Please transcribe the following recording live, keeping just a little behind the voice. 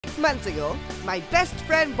months ago, my best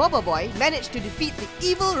friend BoBoiBoy managed to defeat the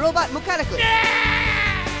evil robot Mechanicus.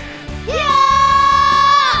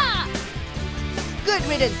 Yeah! Good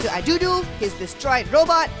riddance to Adudu, his destroyed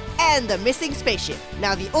robot, and the missing spaceship.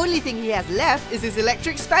 Now the only thing he has left is his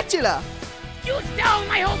electric spatula. You stole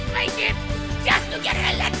my whole spaceship just to get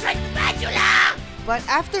an electric spatula! But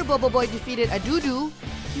after BoBoiBoy defeated Adudu,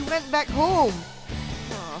 he went back home.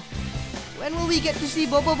 Oh, when will we get to see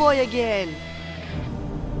BoBoiBoy again?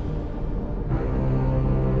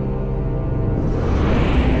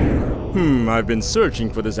 I've been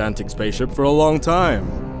searching for this antique spaceship for a long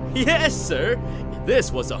time. Yes, sir.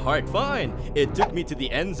 This was a hard find. It took me to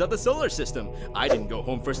the ends of the solar system. I didn't go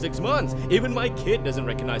home for 6 months. Even my kid doesn't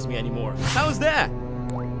recognize me anymore. How's that?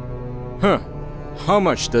 Huh. How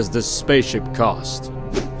much does this spaceship cost?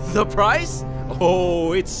 The price?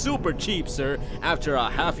 Oh, it's super cheap, sir. After a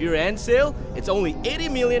half-year end sale, it's only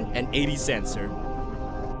 80,000,080 cents, sir.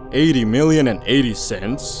 80,080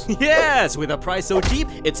 cents? Yes, with a price so cheap,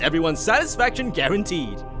 it's everyone's satisfaction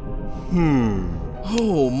guaranteed.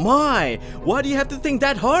 Oh my! Why do you have to think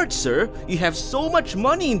that hard, sir? You have so much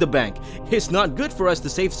money in the bank. It's not good for us to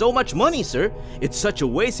save so much money, sir. It's such a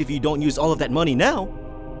waste if you don't use all of that money now.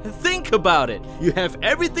 Think about it. You have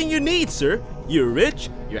everything you need, sir. You're rich,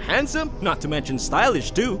 you're handsome, not to mention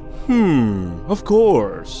stylish too. Of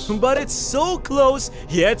course. But it's so close,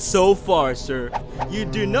 yet so far, sir. You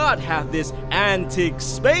do not have this antique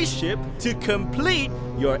spaceship to complete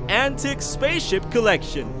your antique spaceship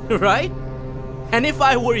collection, right? And if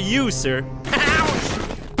I were you, sir... Ouch!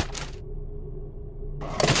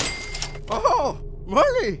 Oh,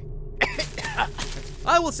 money!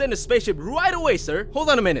 I will send a spaceship right away, sir. Hold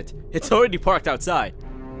on a minute. It's already parked outside.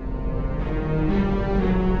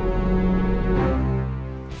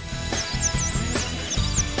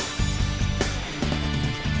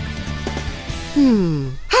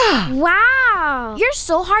 Wow! You're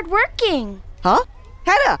so hardworking. Huh?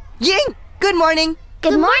 Hannah! Ying! Good morning!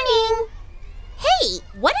 Good morning! Hey,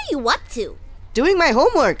 what are you up to? Doing my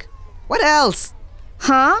homework. What else?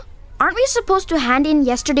 Huh? Aren't we supposed to hand in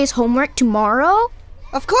yesterday's homework tomorrow?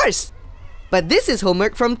 Of course! But this is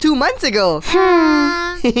homework from 2 months ago.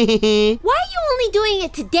 Why are you only doing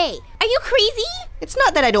it today? Are you crazy? It's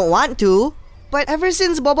not that I don't want to, but ever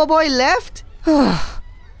since BoBoiBoy left,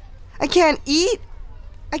 I can't eat,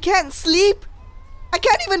 I can't sleep, I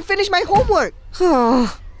can't even finish my homework.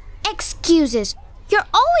 Excuses. You're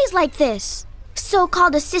always like this.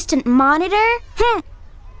 So-called assistant monitor?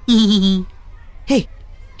 Hey,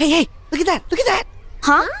 look at that, look at that.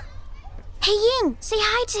 Huh? Hey Ying, say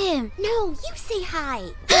hi to him. No, you say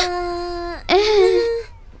hi.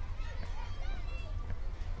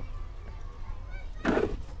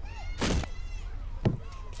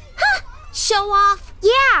 Show off.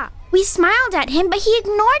 Yeah, we smiled at him, but he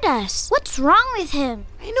ignored us. What's wrong with him?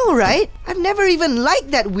 I know, right? I've never even liked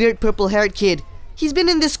that weird purple-haired kid. He's been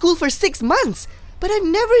in this school for 6 months, but I've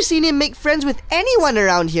never seen him make friends with anyone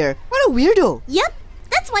around here. What a weirdo. Yep,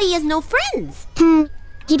 that's why he has no friends.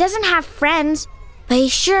 He doesn't have friends, but he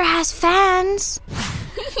sure has fans.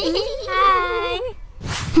 Hi.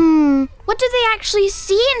 What do they actually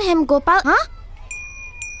see in him, Gopal? Huh?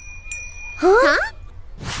 Huh?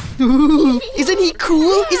 Isn't he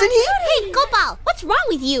cool? Isn't he? Hey, Gopal, what's wrong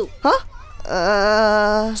with you?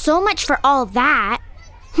 Huh? So much for all that.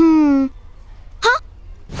 Huh?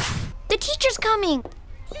 The teacher's coming.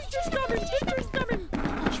 Teacher's coming, teacher's coming.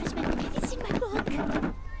 It's in my book.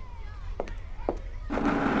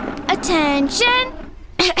 Attention!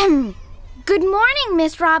 Good morning,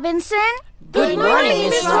 Miss Robinson. Good morning,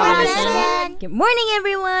 Miss Robinson. Good morning,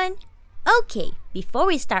 everyone. Okay, before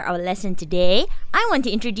we start our lesson today, I want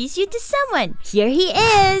to introduce you to someone. Here he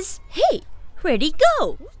is. Hey, where'd he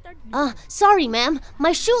go? Sorry, ma'am.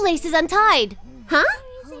 My shoelace is untied. Huh?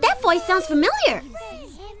 That voice sounds familiar.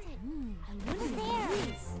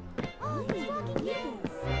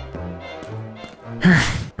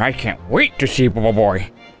 I can't wait to see BoBoiBoy.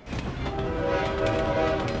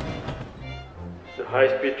 The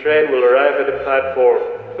high-speed train will arrive at the platform.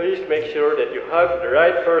 Please make sure that you hug the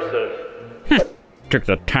right person. Took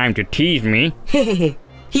the time to tease me.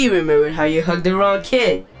 He remembered how you hugged the wrong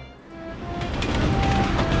kid.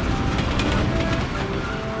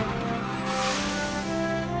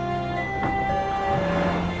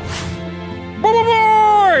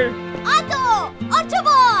 BoBoiBoy!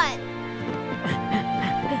 Autobot!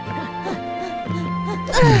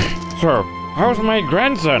 So, how's my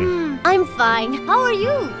grandson? I'm fine. How are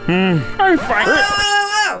you? I'm fine.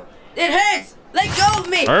 Ow! It hurts! Let go of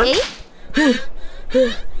me! Hey?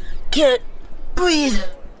 Can't breathe.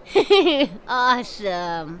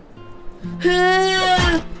 Awesome.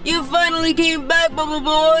 You finally came back,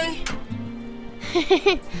 BoBoiBoy.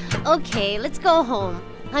 Okay, let's go home.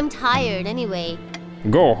 I'm tired anyway.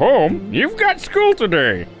 Go home? You've got school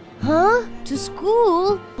today. Huh? To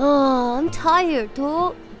school? Oh, I'm tired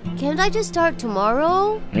though. Can't I just start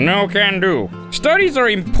tomorrow? No can do. Studies are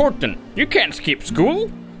important. You can't skip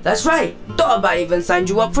school. That's right. Thought I even signed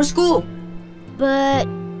you up for school. But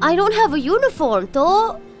I don't have a uniform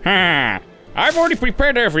though. Ha! I've already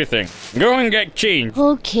prepared everything. Go and get changed.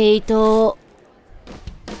 Okay though.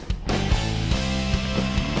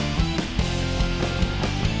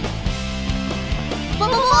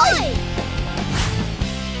 BoBoiBoy!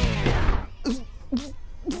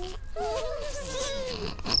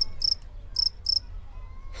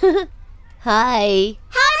 Hi.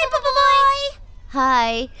 Hi, BoBoiBoy!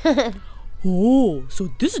 Hi. Oh, so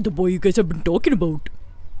this is the boy you guys have been talking about.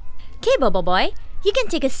 Okay, BoBoiBoy, you can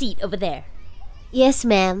take a seat over there. Yes,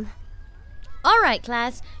 ma'am. Alright,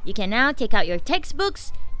 class, you can now take out your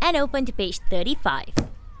textbooks and open to page 35.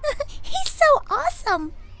 He's so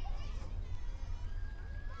awesome.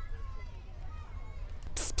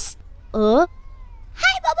 Hi,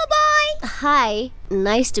 BoBoiBoy! Hi.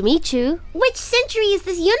 Nice to meet you. Which century is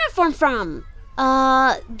this uniform from?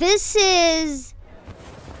 This is...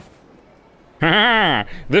 Ha!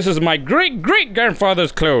 This is my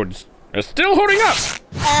great-great-grandfather's clothes. It's still holding up.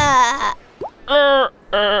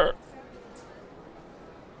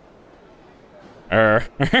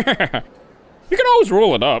 You can always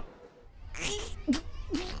roll it up.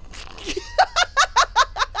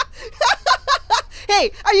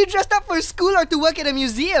 Hey, are you dressed up for school or to work at a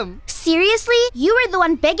museum? Seriously? You were the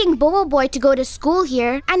one begging BoBoiBoy to go to school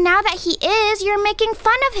here, and now that he is, you're making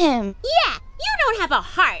fun of him. Yeah, you don't have a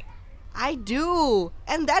heart. I do.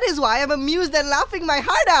 And that is why I'm amused and laughing my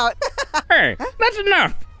heart out. Hey, that's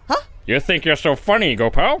enough. Huh? You think you're so funny,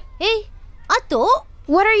 Gopal? Hey, Ato?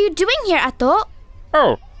 What are you doing here, Ato?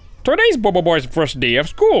 Oh, today's BoBoiBoy's first day of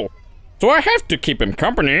school, so I have to keep him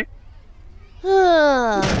company.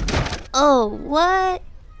 Oh, what?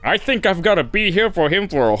 I think I've got to be here for him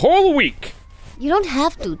for a whole week. You don't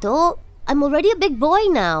have to, though. I'm already a big boy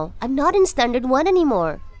now. I'm not in Standard 1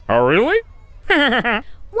 anymore. Oh, really?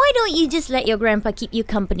 Why don't you just let your grandpa keep you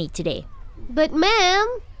company today? But,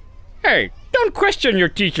 ma'am... Hey, don't question your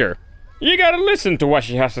teacher. You gotta listen to what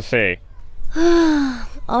she has to say.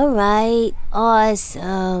 Alright,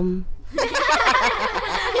 awesome.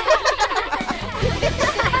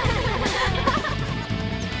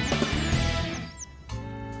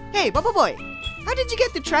 Hey, BoBoiBoy, how did you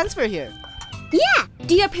get to transfer here? Yeah,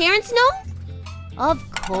 do your parents know? Of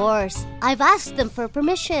course. I've asked them for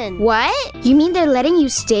permission. What? You mean they're letting you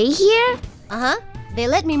stay here? Uh-huh. They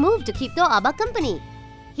let me move to keep Abba company.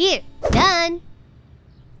 Here, done.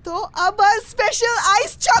 To Abba's special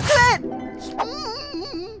iced chocolate!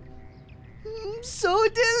 So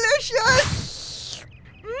delicious!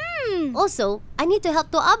 Also, I need to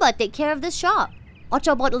help Abba take care of this shop.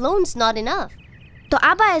 Ochobot alone's not enough. To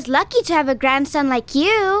Abba is lucky to have a grandson like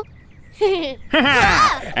you.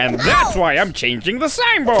 And that's why I'm changing the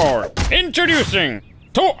signboard. Introducing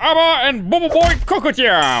Toaba and BoBoiBoy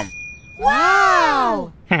Kokotiam.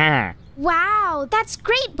 Wow! Wow, that's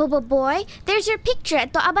great, BoBoiBoy. There's your picture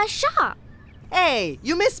at To Abba's shop. Hey,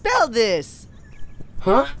 you misspelled this.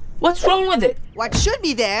 Huh? What's wrong with it? What should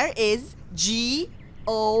be there is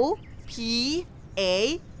Gopal.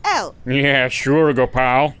 Yeah, sure,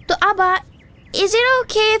 Gopal. To Abba, is it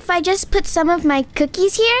okay if I just put some of my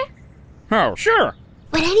cookies here? Oh, sure.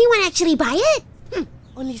 Would anyone actually buy it?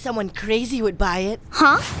 Only someone crazy would buy it.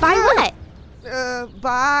 Huh? Buy what?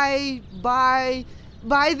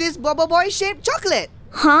 Buy this BoBoiBoy shaped chocolate.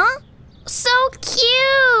 Huh? So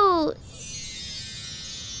cute!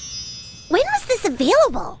 When was this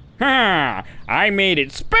available? I made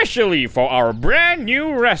it specially for our brand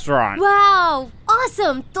new restaurant. Wow!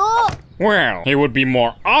 Awesome, To! Well, it would be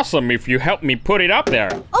more awesome if you helped me put it up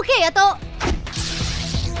there. Okay, Ato!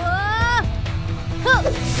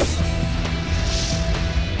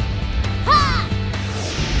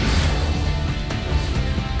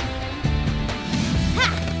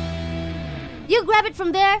 You grab it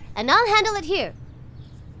from there, and I'll handle it here.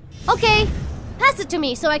 Okay, pass it to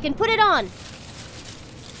me so I can put it on.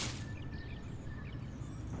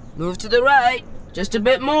 Move to the right. Just a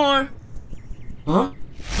bit more. Huh?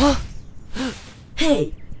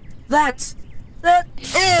 Hey, that.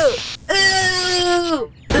 Ew!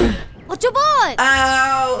 Ew! Ochobot!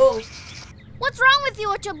 Ow! What's wrong with you,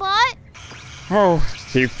 Ochobot? Oh,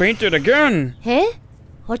 he fainted again. Huh?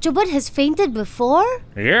 Ochobot has fainted before?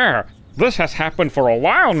 Yeah, this has happened for a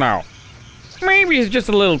while now. Maybe he's just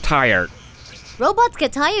a little tired. Robots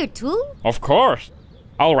get tired too? Of course.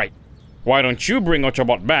 All right, Why don't you bring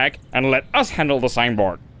Ochobot back and let us handle the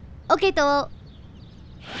signboard? Okay, to.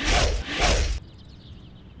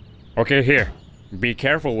 Okay, here. Be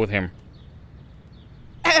careful with him.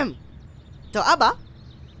 To Aba,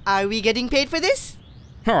 are we getting paid for this?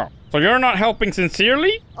 Huh. So you're not helping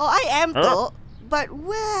sincerely? Oh, I am, to. But,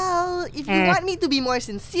 well, if you want me to be more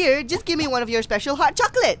sincere, just give me one of your special hot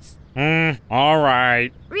chocolates.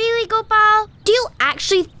 Alright. Really, Gopal? Do you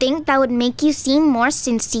actually think that would make you seem more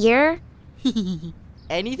sincere?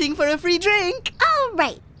 Anything for a free drink. All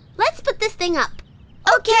right. Let's put this thing up.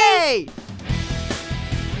 Okay!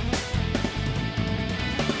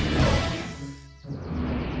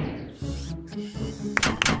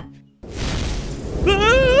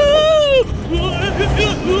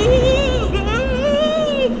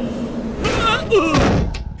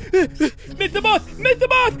 Mr. Boss! Mr.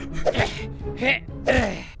 Boss!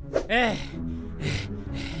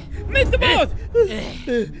 Mr. Boss!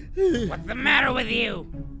 What's the matter with you?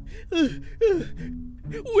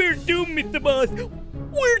 We're doomed, Mr. Boss!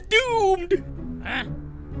 We're doomed! Huh?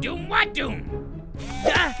 Doom what doom?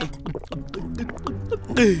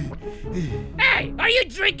 Hey, are you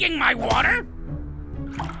drinking my water?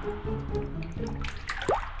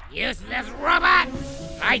 Useless robot!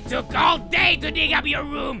 I took all day to dig up your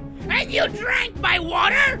room, and you drank my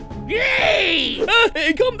water? Yay!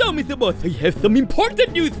 Hey, calm down, Mr. Boss. I have some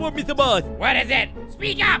important news for Mr. Boss. What is it?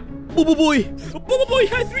 Speak up! BoBoiBoy! BoBoiBoy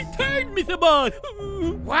has returned, Mr. Boss!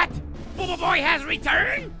 What? BoBoiBoy has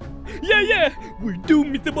returned? Yeah, we're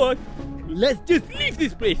doomed, Mr. Boss. Let's just leave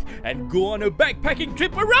this place and go on a backpacking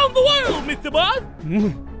trip around the world, Mr. Boss!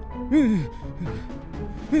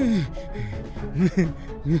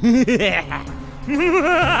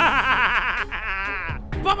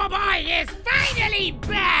 BoBoiBoy is finally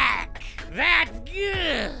back! That's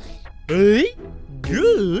good! Hey?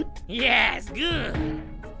 Good? Yes, good!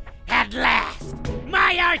 At last,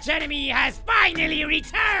 my archenemy has finally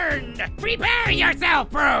returned! Prepare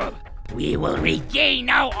yourself, probe! We will regain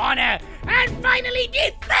our honor and finally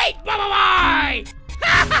defeat BoBoiBoy!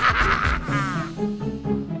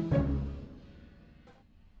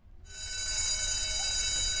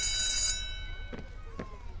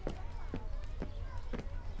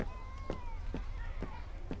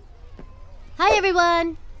 Hi,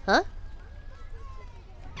 everyone. Huh?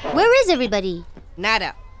 Where is everybody?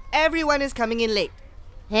 Nada. Everyone is coming in late.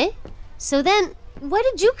 Hey? So then, why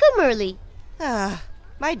did you come early?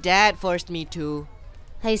 My dad forced me to.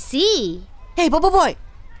 I see. Hey, BoBoiBoy,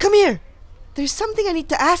 come here. There's something I need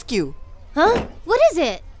to ask you. Huh? What is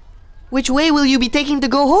it? Which way will you be taking to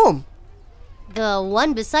go home? The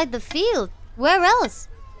one beside the field. Where else?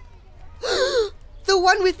 The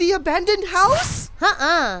one with the abandoned house?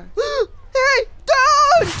 Uh-uh. Hey,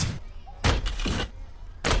 don't!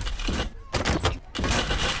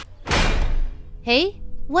 Hey,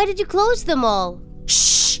 why did you close them all?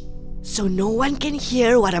 Shh! So no one can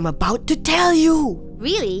hear what I'm about to tell you.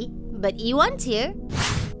 Really? But Ewan's here.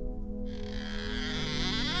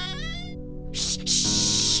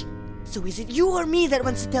 Shh! So is it you or me that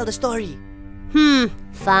wants to tell the story?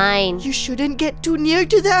 Fine. You shouldn't get too near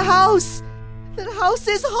to the house. That house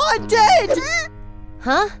is haunted!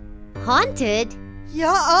 Huh? Haunted?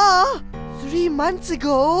 Yeah, 3 months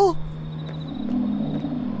ago.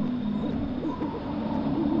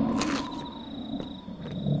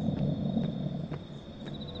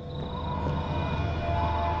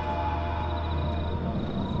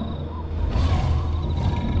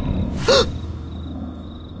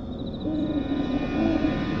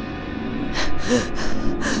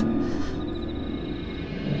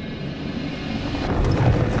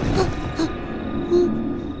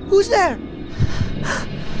 Who's there?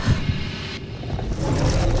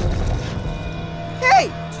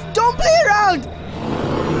 Hey! Don't play around!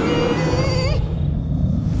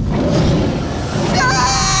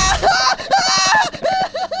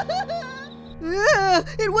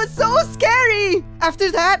 It was so scary!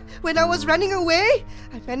 After that, when I was running away,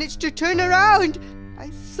 I managed to turn around. I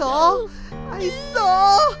saw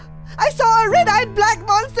a red-eyed black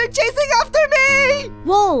monster chasing after me!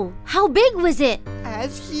 Whoa! How big was it?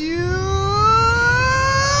 As huge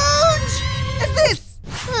as this!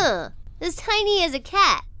 Huh. As tiny as a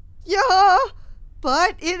cat. Yeah,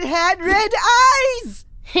 but it had red eyes!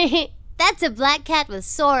 That's a black cat with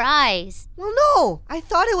sore eyes. Well, no, I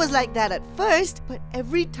thought it was like that at first, but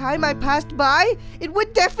every time I passed by, it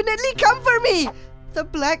would definitely come for me. The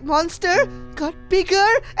black monster got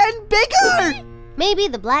bigger and bigger! Maybe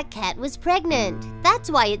the black cat was pregnant.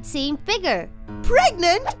 That's why it seemed bigger.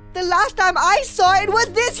 Pregnant? The last time I saw it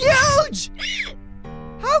was this huge!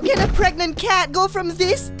 How can a pregnant cat go from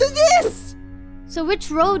this to this? So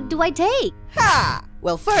which road do I take? Ha!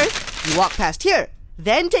 Well, first, you walk past here.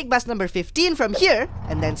 Then take bus number 15 from here,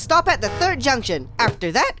 and then stop at the 3rd junction.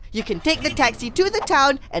 After that, you can take the taxi to the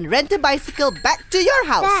town and rent a bicycle back to your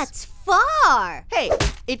house. That's far! Hey,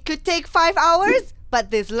 it could take 5 hours,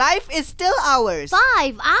 but this life is still ours.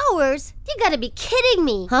 5 hours? You gotta be kidding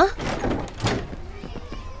me. Huh?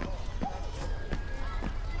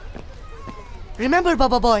 Remember,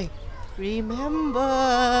 BoBoiBoy. Remember.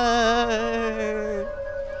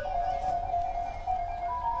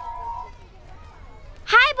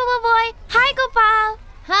 Hi, BoBoiBoy. Hi, Gopal.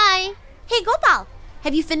 Hi. Hey, Gopal,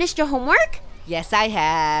 have you finished your homework? Yes, I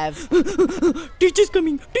have. Teacher's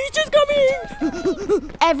coming! Teacher's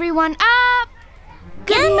coming! Everyone up.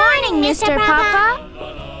 Good morning, Mr.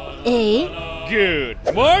 Papa. Eh? Good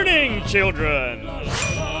morning, children.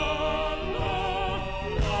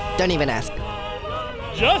 Don't even ask.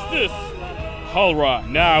 Justice. All right,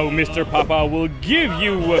 now Mr. Papa will give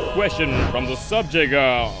you a question from the subject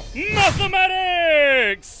of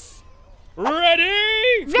mathematics.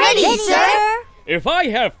 Ready? Ready, sir. If I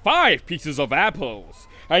have 5 pieces of apples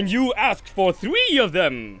and you ask for 3 of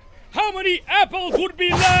them, how many apples would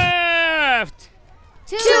be left?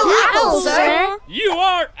 2 apples, sir. You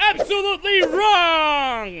are absolutely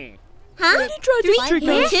wrong. Huh? Three Two?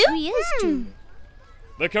 3 is 2.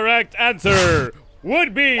 The correct answer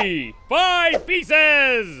would be 5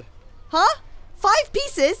 pieces. Huh? 5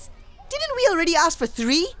 pieces? Didn't we already ask for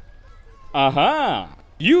 3?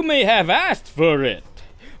 You may have asked for it,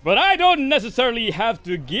 but I don't necessarily have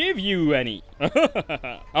to give you any.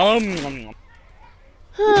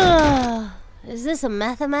 Is this a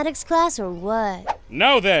mathematics class or what?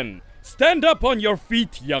 Now then, stand up on your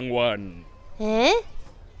feet, young one. Eh?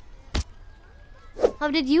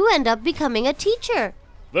 How did you end up becoming a teacher?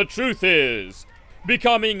 The truth is,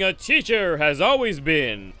 becoming a teacher has always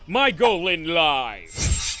been my goal in life.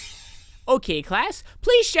 Okay, class,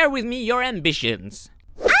 please share with me your ambitions.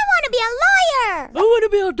 I want to be a lawyer. I want to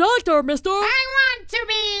be a doctor, mister. I want to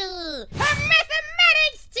be a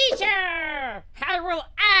mathematics teacher. I will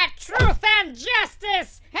add truth and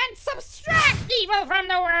justice and subtract evil from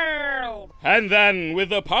the world. And then, with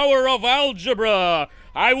the power of algebra,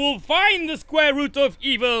 I will find the square root of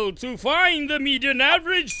evil to find the median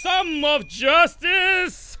average sum of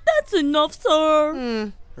justice. That's enough,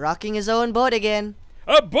 sir. Rocking his own boat again.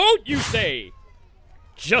 A boat, you say?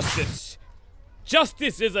 Justice.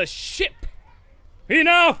 Justice is a ship.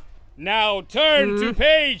 Enough! Now turn to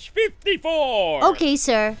page 54. Okay,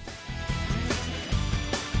 sir.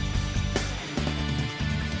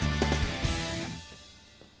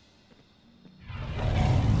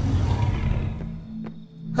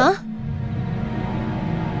 Huh?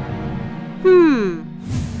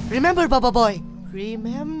 Remember, BoBoiBoy.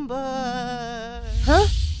 Remember. Huh?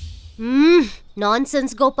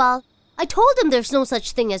 Nonsense, Gopal. I told him there's no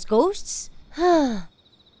such thing as ghosts.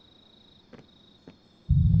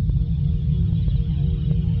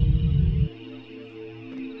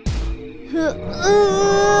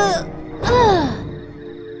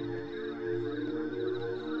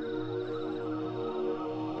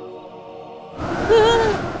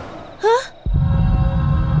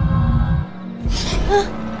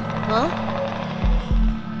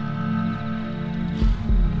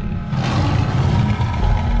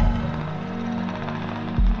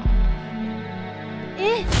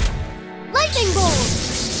 Lightning bolt!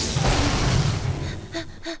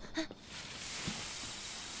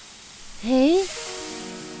 Hey?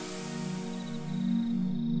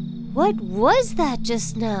 What was that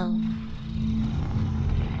just now?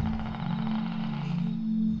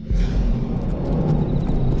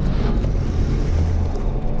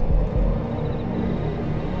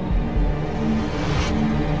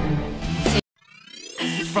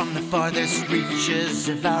 From the farthest reaches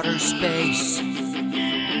of outer space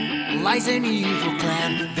lies an evil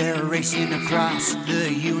clan. They're racing across the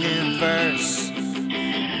universe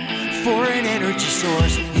for an energy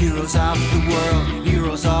source. Heroes of the world,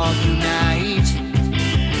 heroes all unite.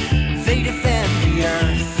 They defend the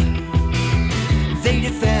earth. They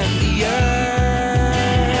defend the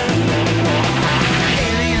earth.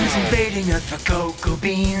 Aliens invading Earth for cocoa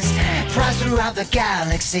beans, prized throughout the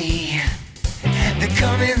galaxy. They're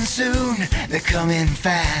coming soon, they're coming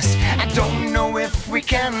fast. I don't know if we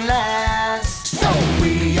can last. So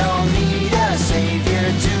we all need a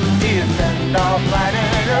savior to defend our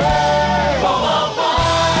planet Earth. BoBoiBoy!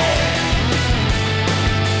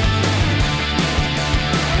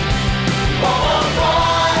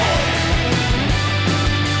 BoBoiBoy!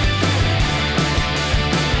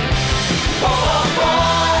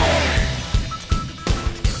 BoBoiBoy!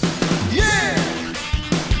 Yeah!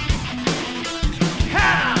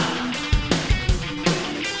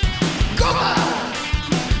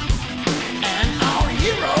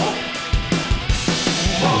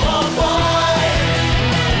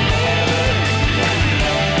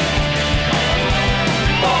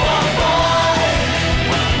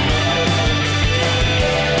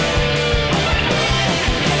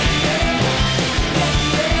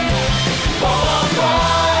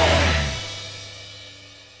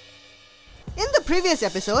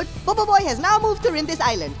 previous episode, BoBoiBoy has now moved to Rintis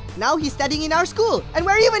Island. Now he's studying in our school, and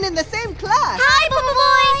we're even in the same class. Hi,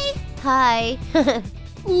 BoBoiBoy! Hi.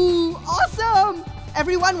 Ooh, awesome!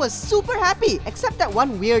 Everyone was super happy, except that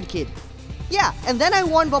one weird kid. Yeah, and then I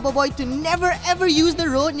warned BoBoiBoy to never ever use the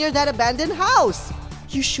road near that abandoned house.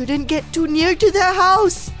 You shouldn't get too near to the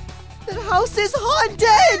house. The house is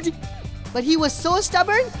haunted! But he was so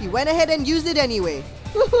stubborn, he went ahead and used it anyway.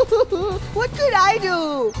 What could I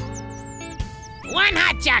do? 1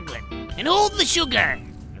 hot chocolate and hold the sugar.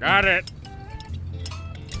 Got it.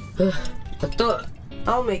 I thought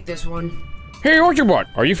I'll make this one. Hey, Archibald,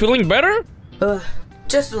 are you feeling better?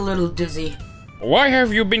 Just a little dizzy. Why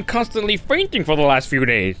have you been constantly fainting for the last few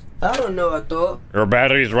days? I don't know, I thought. Your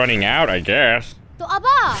battery's running out, I guess. To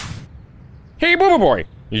Aba! Hey, BoBoiBoy,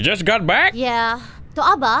 you just got back? Yeah. To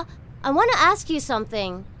Aba, I want to ask you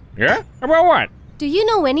something. Yeah? About what? Do you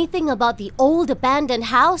know anything about the old abandoned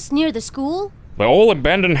house near the school? The old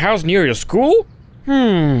abandoned house near your school?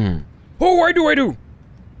 Oh, I do.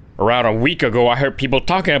 Around a week ago, I heard people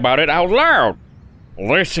talking about it out loud.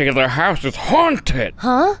 They say the house is haunted.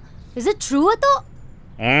 Huh? Is it true, Ato?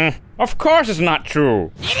 Of course it's not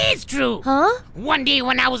true. It is true. Huh? One day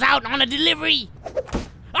when I was out on a delivery,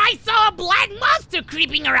 I saw a black monster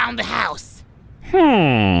creeping around the house.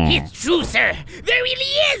 It's true, sir. There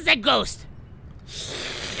really is a ghost.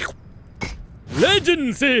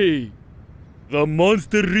 Legends say the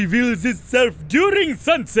monster reveals itself during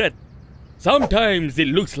sunset. Sometimes it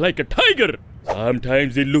looks like a tiger.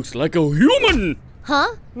 Sometimes it looks like a human.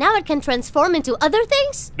 Huh? Now it can transform into other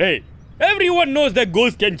things? Hey, everyone knows that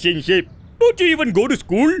ghosts can change shape. Don't you even go to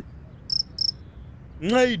school?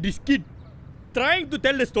 Hey, this kid trying to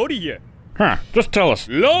tell a story here. Just tell us.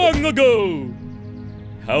 Long ago,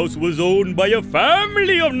 house was owned by a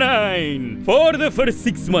family of 9. For the first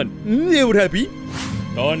 6 months, they were happy.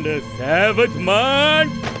 On the 7th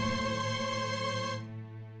month...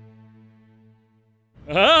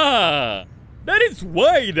 that is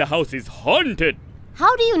why the house is haunted.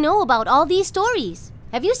 How do you know about all these stories?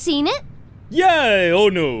 Have you seen it? Yeah, oh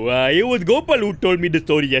no, it was Gopal who told me the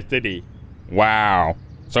story yesterday. Wow,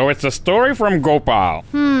 so it's a story from Gopal.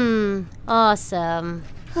 Awesome.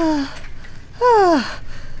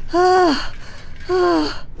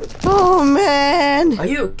 Oh man! Are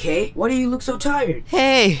you okay? Why do you look so tired?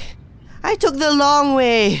 Hey, I took the long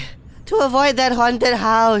way to avoid that haunted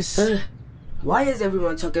house. Why is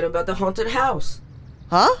everyone talking about the haunted house?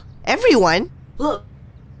 Huh? Everyone? Look,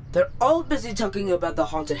 they're all busy talking about the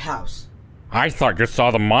haunted house. I thought you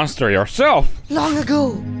saw the monster yourself. Long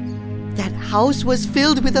ago, that house was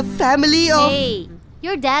filled with a family of... Hey,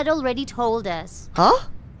 your dad already told us. Huh?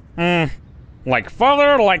 Like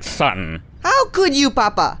father, like son. How could you,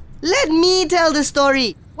 Papa? Let me tell the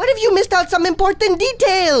story. What if you missed out some important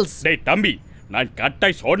details? Hey, Tambi. Nan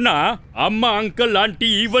kattai sonna. Amma, uncle, auntie,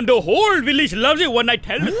 even the whole village loves it when I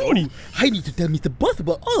tell the story. I need to tell Mr. Boss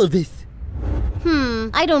about all of this.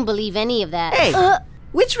 I don't believe any of that. Hey,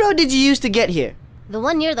 which road did you use to get here? The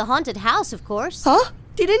one near the haunted house, of course. Huh?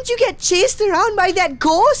 Didn't you get chased around by that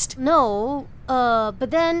ghost? No, but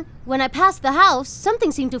then when I passed the house,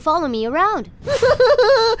 something seemed to follow me around.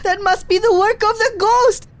 That must be the work of the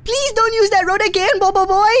ghost. Please don't use that road again,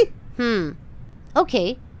 BoBoiBoy.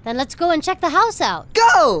 Okay, then let's go and check the house out.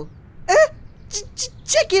 Go!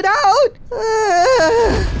 Check it out!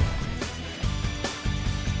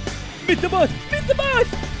 Mr. Boss! Mr. Boss!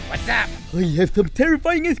 What's up? I have some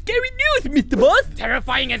terrifying and scary news, Mr. Boss!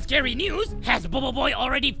 Terrifying and scary news? Has BoBoiBoy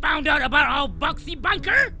already found out about our boxy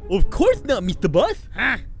bunker? Of course not, Mr. Boss!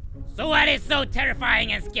 Huh? So what is so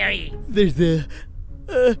terrifying and scary? There's a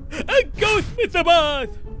ghost, Mr. Boss!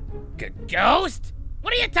 Ghost?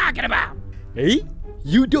 What are you talking about? Hey?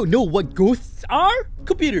 You don't know what ghosts are?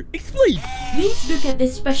 Computer, explain! Please look at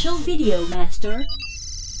this special video, Master.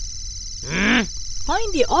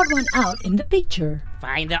 Find the odd one out in the picture.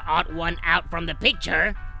 Find the odd one out from the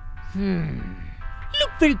picture?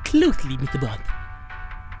 Look very closely, Mr. Boss.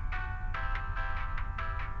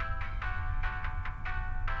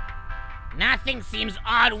 Nothing seems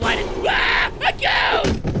odd when... Ah! A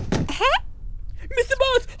ghost! Mr.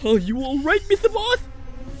 Boss! Are you alright, Mr. Boss?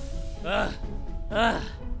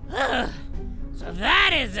 So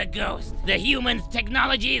that is a ghost. The human's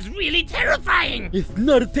technology is really terrifying. It's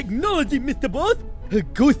not a technology, Mr. Boss. A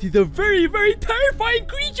ghost is a very, very terrifying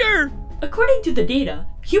creature. According to the data,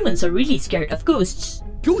 humans are really scared of ghosts.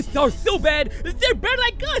 Ghosts are so bad, they're bad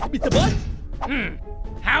like us, Mr. Boss.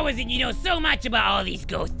 How is it you know so much about all these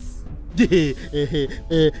ghosts?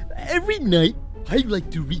 Every night, I like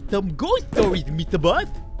to read some ghost stories, Mr. Boss.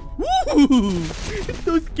 Woo! It's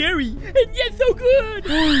so scary and yet so good.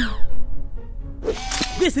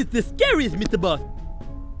 This is the scariest, Mr. Boss.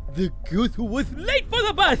 The ghost who was late for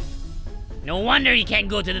the bus. No wonder you can't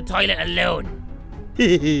go to the toilet alone.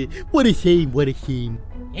 What a shame, what a shame.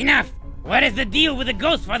 Enough! What is the deal with the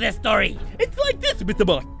ghost for this story? It's like this, Mr.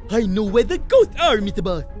 Boss. I know where the ghosts are, Mr.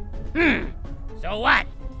 Boss. So what?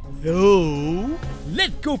 So,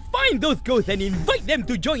 let's go find those ghosts and invite them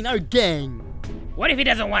to join our gang. What if he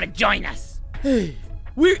doesn't want to join us? Hey,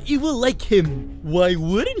 we're evil like him. Why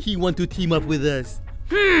wouldn't he want to team up with us?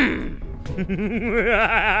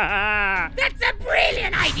 That's a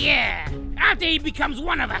brilliant idea! After he becomes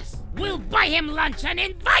one of us, we'll buy him lunch and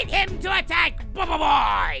invite him to attack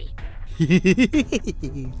BoBoiBoy!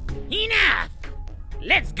 Enough!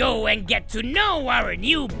 Let's go and get to know our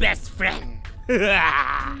new best friend.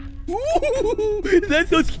 Ooh, that's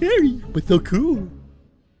so scary, but so cool.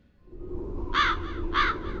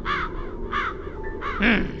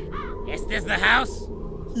 Is this the house?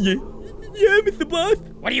 Yeah, Mr. Boss.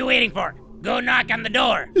 What are you waiting for? Go knock on the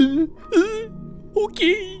door.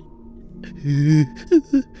 Okay.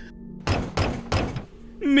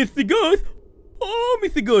 Mr. Ghost? Oh,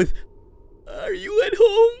 Mr. Ghost. Are you at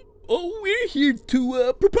home? Oh, we're here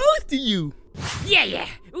to propose to you. Yeah.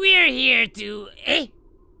 We're here to...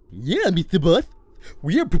 Yeah, Mr. Boss.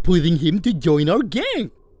 We are proposing him to join our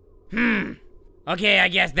gang. Okay, I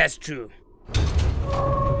guess that's true.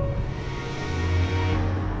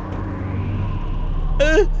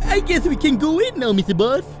 I guess we can go in now, Mr.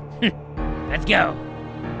 Boss. Let's go.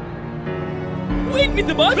 Wait,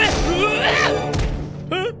 Mr. Boss!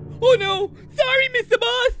 Oh no! Sorry, Mr.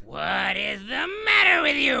 Boss! What is the matter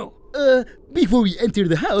with you? Before we enter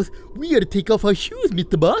the house, we gotta take off our shoes,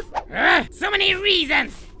 Mr. Boss. So many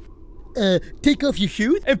reasons! Take off your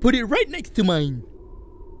shoes and put it right next to mine.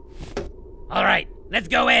 Alright, let's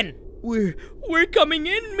go in. We're coming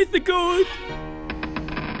in, Mr. Ghost.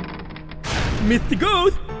 Mr.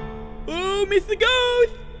 Ghost! Oh, Mr.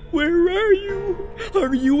 Ghost! Where are you?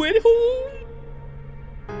 Are you at home?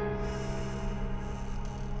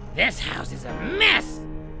 This house is a mess!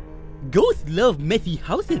 Ghosts love messy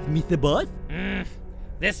houses, Mr. Boss.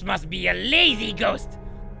 This must be a lazy ghost.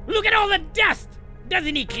 Look at all the dust!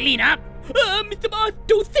 Doesn't he clean up? Mr. Boss,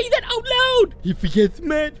 don't say that out loud! If he gets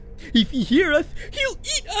mad, if he hears us, he'll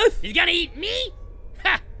eat us! He's gonna eat me?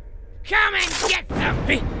 Ha! Come and get some!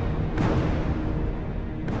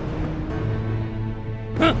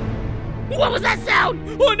 Huh? What was that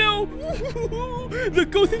sound? Oh no! The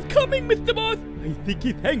ghost is coming, Mr. Boss! I think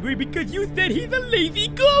he's angry because you said he's a lazy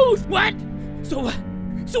ghost! What? So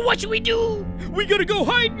what should we do? We gotta go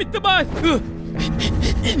hide, Mr. Boss!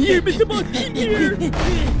 In here, Mr. Boss, in here!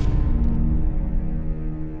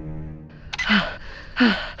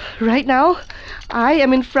 Right now, I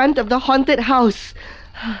am in front of the haunted house.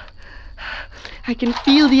 I can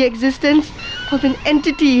feel the existence of an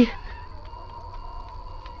entity.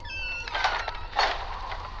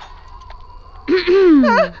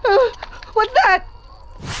 What's that?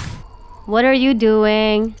 What are you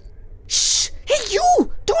doing? Shh! Hey,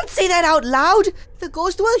 you! Don't say that out loud! The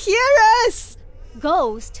ghost will hear us!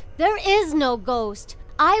 Ghost? There is no ghost.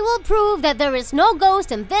 I will prove that there is no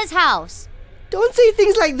ghost in this house. Don't say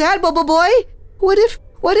things like that, BoBoiBoy! What if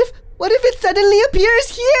it suddenly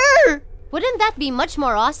appears here? Wouldn't that be much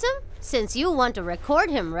more awesome? Since you want to record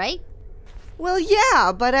him, right? Well,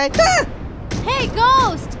 yeah, but I... Hey,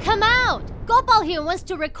 ghost! Come out! Gopal here wants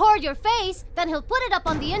to record your face, then he'll put it up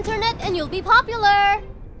on the internet and you'll be popular!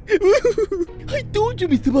 I told you,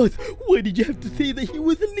 Mr. Boss! Why did you have to say that he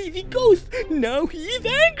was a lazy ghost? Now he's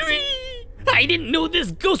angry! I didn't know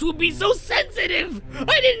this ghost would be so sensitive!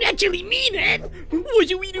 I didn't actually mean it! What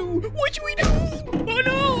should we do? What should we do? Oh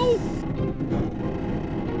no!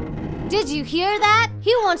 Did you hear that?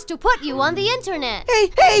 He wants to put you on the internet!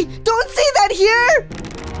 Hey! Don't say that here!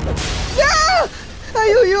 Ah!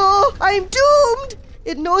 Ayuyo! I'm doomed!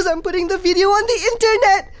 It knows I'm putting the video on the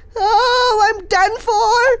internet! Oh, I'm done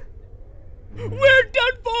for! We're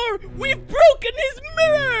done for! We've broken his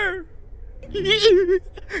mirror!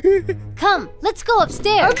 Come, let's go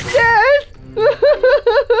upstairs! Upstairs?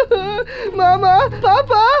 Mama,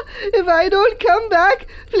 Papa, if I don't come back,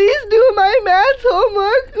 please do my maths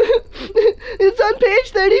homework. It's on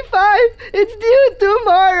page 35. It's due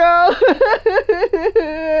tomorrow.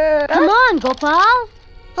 Come on, Gopal.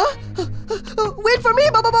 Wait for me,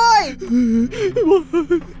 BoBoiBoy.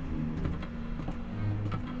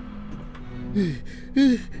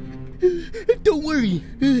 Don't worry.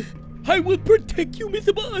 I will protect you,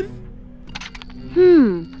 Mr. Boss.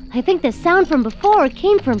 I think the sound from before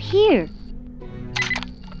came from here.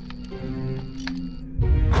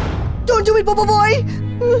 Don't do it, BoBoiBoy!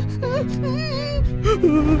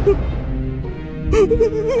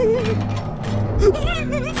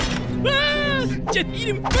 Just eat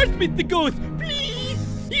him first, Mr. Ghost,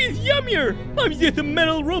 please! He is yummier! I'm just a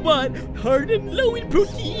metal robot, hard and low in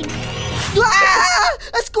protein. Ah!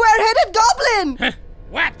 A square-headed goblin!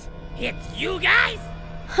 What? It's you guys?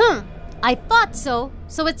 I thought so.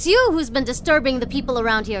 So it's you who's been disturbing the people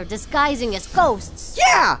around here, disguising as ghosts.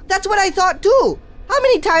 Yeah, that's what I thought too. How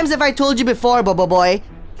many times have I told you before, BoBoiBoy?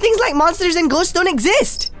 Things like monsters and ghosts don't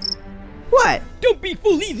exist. What? Don't be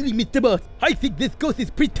fooled easily, Mr. Boss. I think this ghost is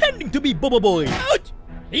pretending to be BoBoiBoy. Ouch!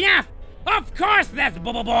 Enough! Of course that's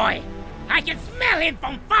BoBoiBoy! I can smell him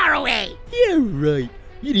from far away! Yeah, right.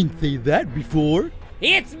 You didn't say that before.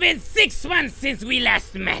 It's been 6 months since we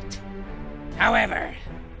last met. However,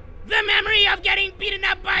 the memory of getting beaten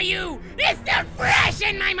up by you is still fresh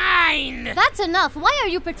in my mind! That's enough. Why are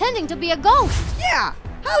you pretending to be a ghost? Yeah!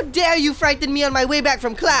 How dare you frighten me on my way back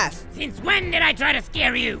from class? Since when did I try to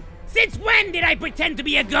scare you? Since when did I pretend to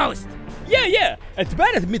be a ghost? Yeah. As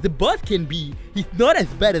bad as Mr. Boss can be, he's not as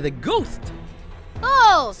bad as a ghost.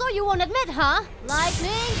 Oh, so you won't admit, huh?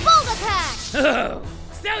 Lightning bolt attack! Oh,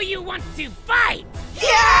 so you want to fight?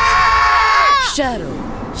 Yeah! Shadow,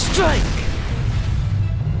 strike!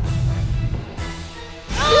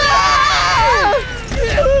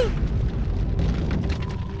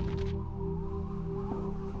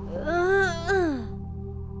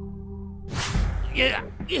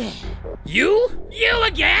 You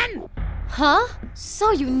again? Huh?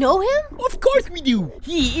 So you know him? Of course we do.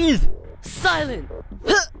 He is Silent!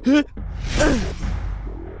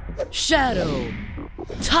 Shadow,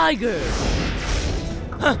 tiger!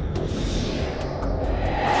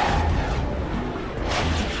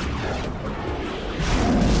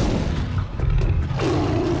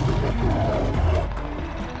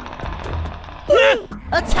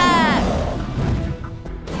 Attack!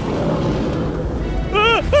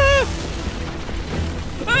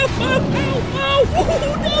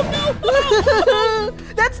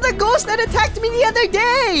 That's the ghost that attacked me the other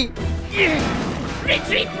day!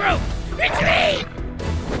 Retreat, bro! Retreat!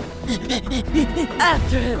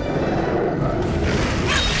 After him!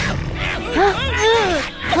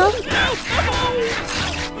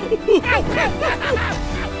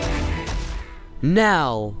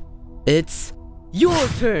 Now, it's your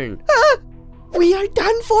turn! We are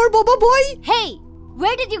done for, BoBoiBoy? Hey,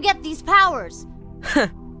 where did you get these powers?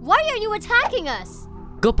 Why are you attacking us?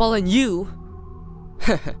 Gopal and you?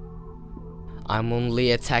 I'm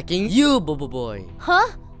only attacking you, BoBoiBoy.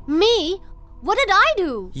 Huh? Me? What did I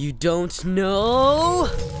do? You don't know?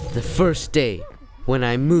 The first day when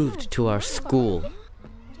I moved to our school.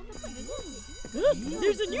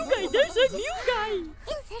 There's a new guy! There's a new guy!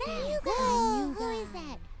 Who is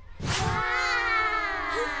that? Wow!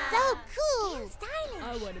 He's so cool! Stylish! I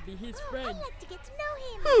want to be his friend. I'd like to get to know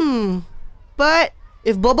him. But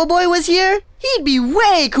if BoBoiBoy was here, he'd be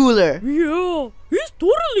way cooler. Yeah, he's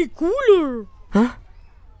totally cooler. Huh?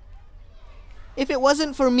 If it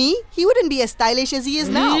wasn't for me, he wouldn't be as stylish as he is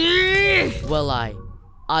now. Well, I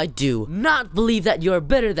do not believe that you're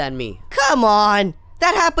better than me. Come on!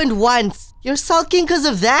 That happened once. You're sulking because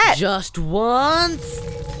of that. Just once?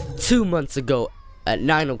 2 months ago at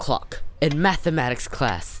 9 o'clock in mathematics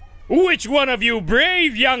class. Which one of you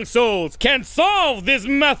brave young souls can solve this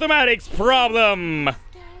mathematics problem? It's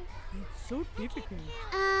so difficult.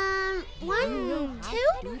 1,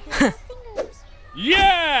 2?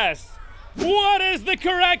 Yes! What is the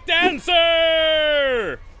correct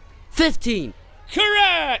answer? 15.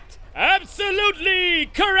 Correct! Absolutely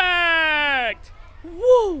correct!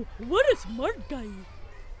 Whoa, what a smart guy.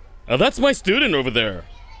 That's my student over there.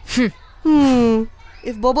 If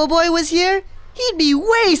BoBoiBoy was here, he'd be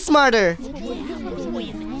way smarter.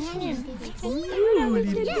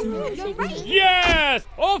 Yes!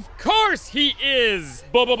 Of course he is!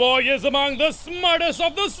 BoBoiBoy is among the smartest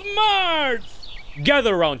of the smarts!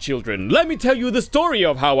 Gather around, children. Let me tell you the story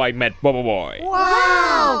of how I met BoBoiBoy.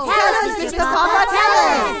 Wow! Tell us, Mr. Papa,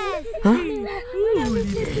 tell us!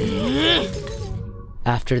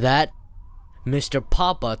 After that, Mr.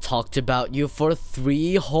 Papa talked about you for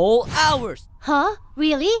 3 whole hours. Huh?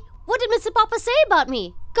 Really? What did Mr. Papa say about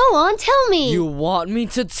me? Go on, tell me. You want me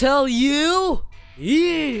to tell you?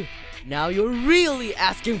 Yeah. Now you're really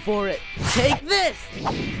asking for it. Take this!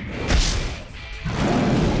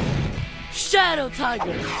 Shadow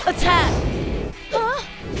Tiger, attack! Huh?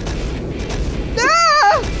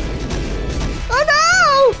 Ah! Oh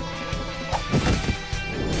no!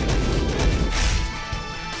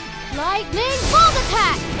 Lightning bolt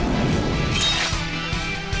attack!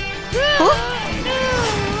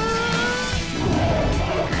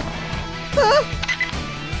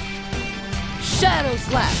 Shadow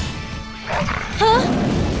Slap!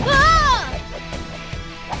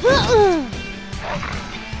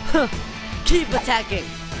 Keep attacking.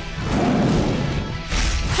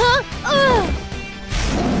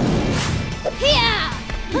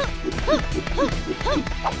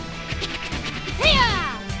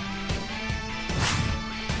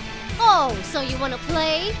 Oh, so you wanna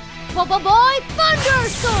play? BoBoiBoy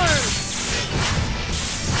Thunderstorm!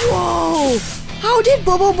 Whoa! How did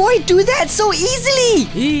BoBoiBoy do that so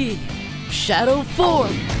easily? Shadow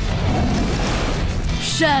form.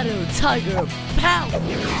 Shadow Tiger power.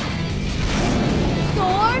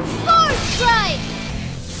 Storm Sword Strike!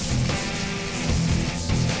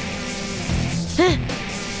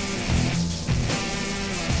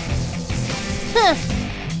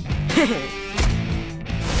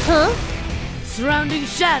 Huh? Surrounding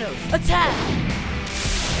shadows, attack!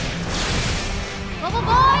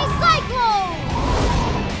 BoBoiBoy Cyclone!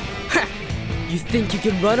 You think you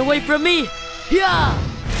can run away from me? Yeah!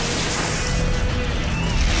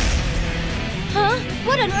 Huh?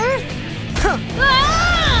 What on earth?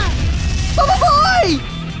 BoBoiBoy!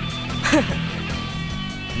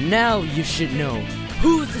 Now you should know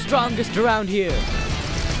who's the strongest around here.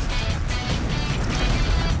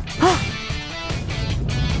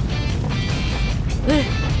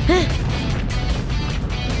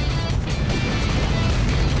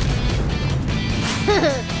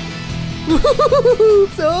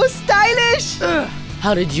 So stylish!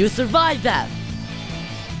 How did you survive that?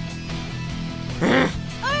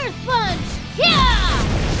 Earth Punch! Yeah!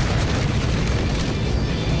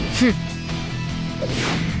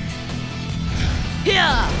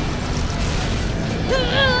 Yeah!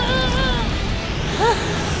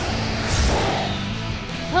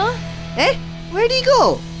 Huh? Eh? Where'd he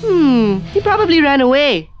go? He probably ran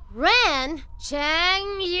away. Ran?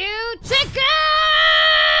 Chang Yu Chicken!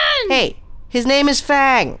 Hey, his name is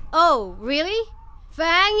Fang. Oh, really?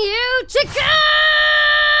 Fang Yu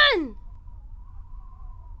Chicken!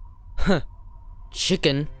 Huh.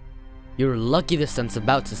 Chicken? You're lucky the sun's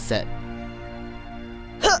about to set.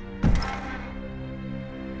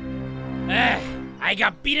 I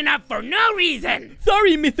got beaten up for no reason!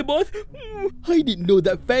 Sorry, Mr. Boss. I didn't know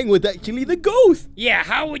that Fang was actually the ghost. Yeah,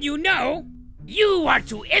 how would you know? You are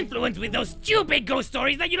too influenced with those stupid ghost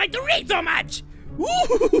stories that you like to read so much!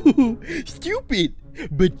 Ooh, stupid,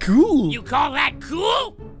 but cool. You call that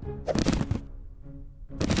cool?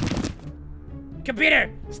 Computer,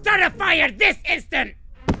 start a fire this instant!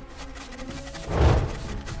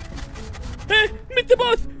 Mr.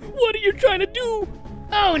 Boss, what are you trying to do?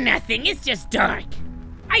 Oh, nothing, it's just dark.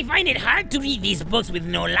 I find it hard to read these books with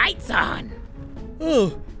no lights on.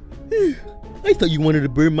 Oh, I thought you wanted to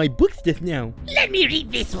burn my books just now. Let me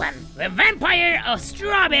read this one. The Vampire of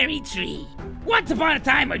Strawberry Tree. Once upon a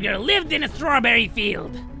time, a girl lived in a strawberry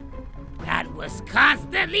field that was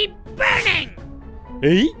constantly burning.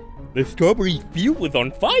 Hey, the strawberry field was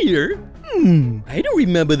on fire? I don't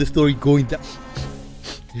remember the story going that...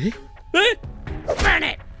 Burn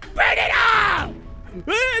it! Burn it all!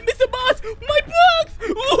 Mr. Boss, my books!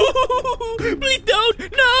 Ooh, please don't!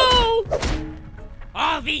 No!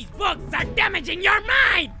 All these books are damaging your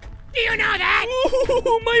mind! Do you know that?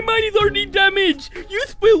 Ooh, my mind is already damaged! You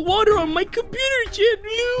spilled water on my computer chip!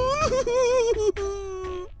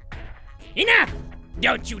 Enough!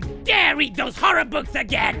 Don't you dare read those horror books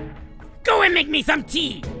again! Go and make me some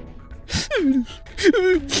tea! How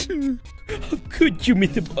could you,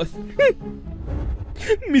 Mr. Boss?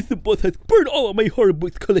 Mr. Boss has burned all of my horror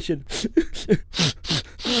books collection.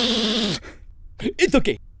 It's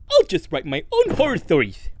okay. I'll just write my own horror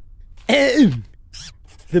stories.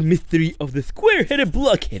 The Mystery of the Square-Headed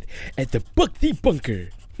Blockhead at the Bugsy Bunker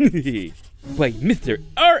by Mr.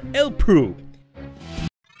 R.L. Prue.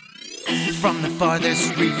 From the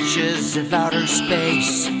farthest reaches of outer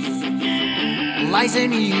space lies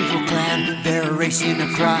an evil clan. They're racing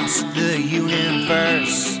across the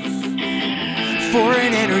universe for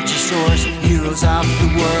an energy source. Heroes of the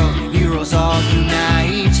world, heroes all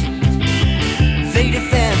unite. They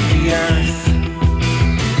defend the earth.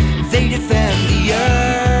 They defend the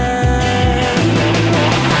earth.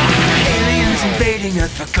 Aliens invading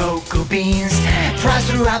Earth for cocoa beans, prized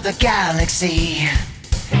throughout the galaxy.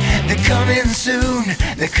 They're coming soon,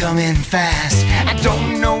 they're coming fast. I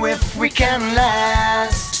don't know if we can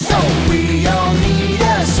last. So we all need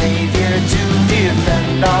a savior to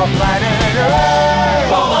defend our planet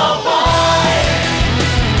Earth. BoBoiBoy!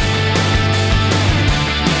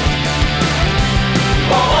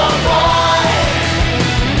 BoBoiBoy!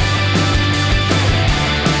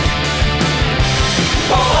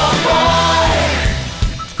 BoBoiBoy!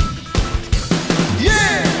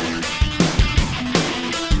 Yeah!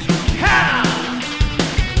 Ha!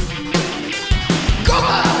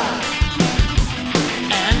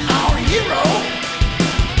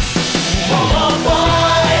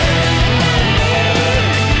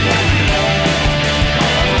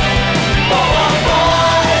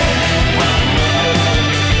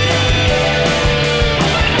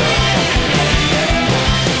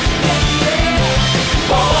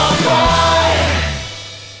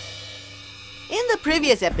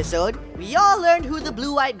 previous episode, we all learned who the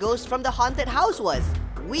blue-eyed ghost from the haunted house was.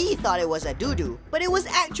 We thought it was a Dudu, but it was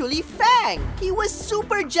actually Fang. He was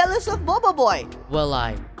super jealous of BoBoiBoy. Well,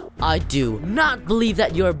 I do not believe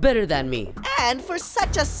that you're better than me. And for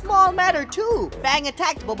such a small matter too. Fang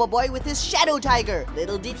attacked BoBoiBoy with his shadow tiger.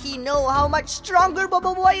 Little did he know how much stronger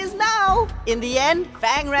BoBoiBoy is now. In the end,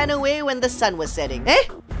 Fang ran away when the sun was setting. Eh?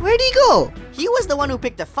 Where'd he go? He was the one who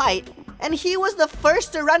picked a fight, and he was the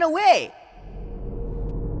first to run away.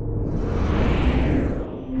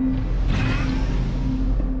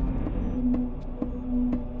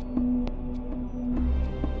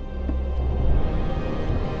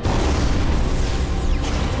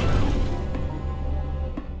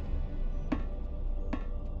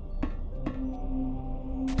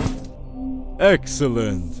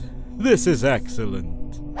 Excellent. This is excellent.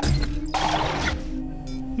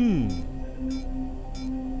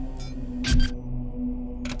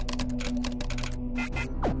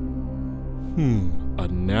 A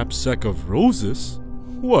knapsack of roses?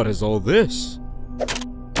 What is all this?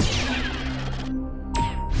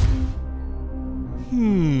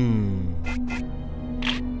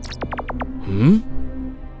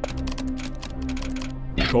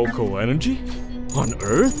 Cocoa energy? On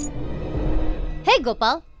Earth? Hey,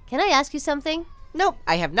 Gopal, can I ask you something? Nope,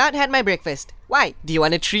 I have not had my breakfast. Why? Do you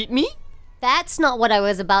want to treat me? That's not what I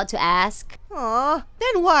was about to ask. Aw,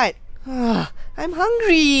 then what? I'm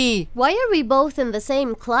hungry. Why are we both in the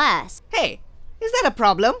same class? Hey, is that a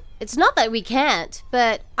problem? It's not that we can't,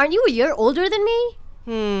 but aren't you a year older than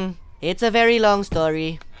me? It's a very long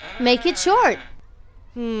story. Make it short.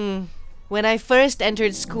 When I first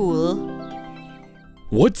entered school...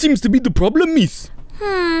 What seems to be the problem, miss?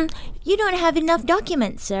 You don't have enough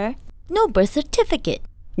documents, sir. No birth certificate.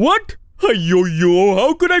 What? Yo,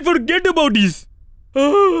 how could I forget about this?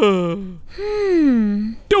 Don't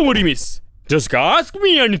worry, miss. Just ask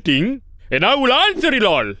me anything, and I will answer it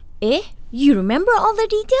all. Eh? You remember all the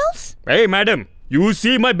details? Hey, madam, you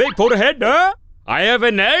see my big forehead, huh? I have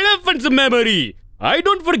an elephant's memory. I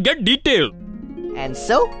don't forget detail. And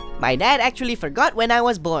so, my dad actually forgot when I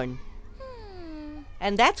was born.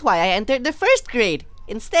 And that's why I entered the first grade,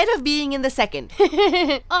 instead of being in the second.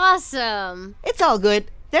 Awesome. It's all good.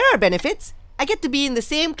 There are benefits. I get to be in the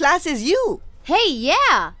same class as you. Hey,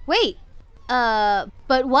 yeah. Wait.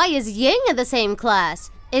 But why is Ying in the same class?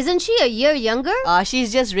 Isn't she a year younger?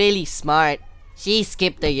 She's just really smart. She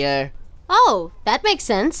skipped a year. Oh, that makes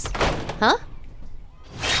sense. Huh?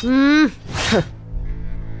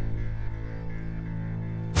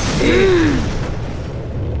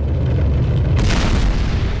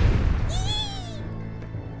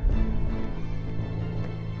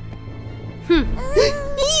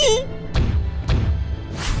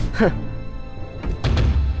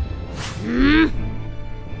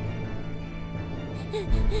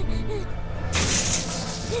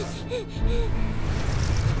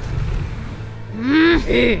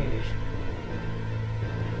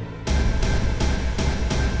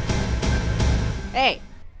 Hey,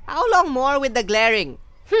 how long more with the glaring?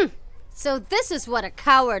 So this is what a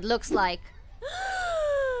coward looks like.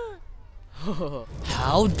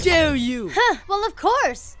 How dare you! Well, of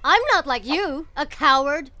course. I'm not like you, a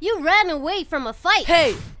coward. You ran away from a fight.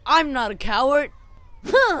 Hey, I'm not a coward.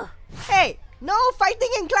 Hey, no fighting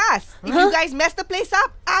in class. If you guys mess the place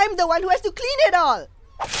up, I'm the one who has to clean it all.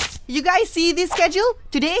 You guys see this schedule?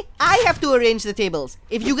 Today, I have to arrange the tables.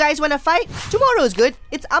 If you guys want to fight, tomorrow's good.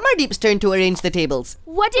 It's Amardeep's turn to arrange the tables.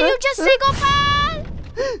 What did you just say, Gopal?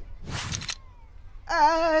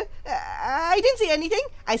 I didn't say anything.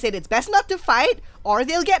 I said it's best not to fight or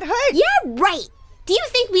they'll get hurt. Yeah, right. Do you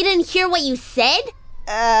think we didn't hear what you said?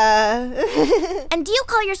 And do you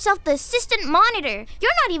call yourself the assistant monitor?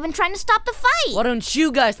 You're not even trying to stop the fight. Why don't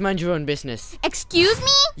you guys mind your own business? Excuse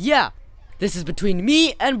me? Yeah, this is between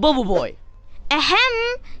me and BoBoiBoy.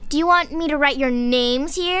 Ahem. Do you want me to write your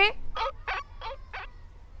names here?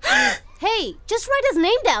 Hey, just write his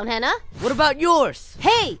name down, Hannah. What about yours?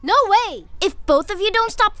 Hey, no way. If both of you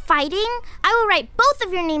don't stop fighting, I will write both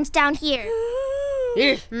of your names down here.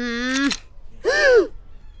 Hey,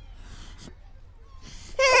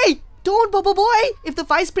 don't, BoBoiBoy. If the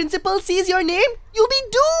vice principal sees your name, you'll be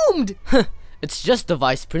doomed. It's just the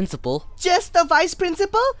vice principal. Just the vice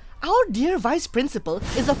principal? Our dear vice principal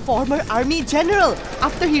is a former army general.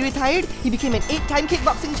 After he retired, he became an 8-time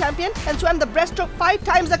kickboxing champion and swam the breaststroke 5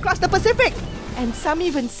 times across the Pacific. And some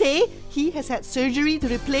even say he has had surgery to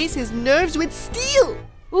replace his nerves with steel.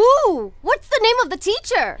 Ooh, what's the name of the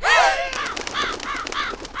teacher?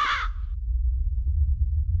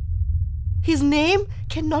 His name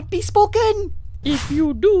cannot be spoken. If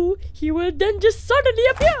you do, he will then just suddenly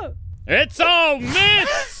appear. It's all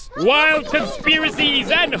myths! Wild conspiracies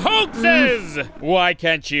and hoaxes! Why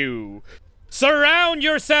can't you surround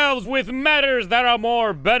yourselves with matters that are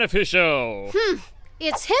more beneficial?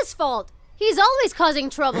 It's his fault. He's always causing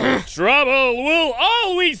trouble. Trouble will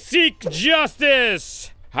always seek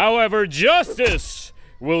justice. However, justice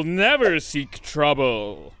will never seek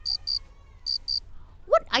trouble.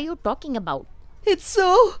 What are you talking about? It's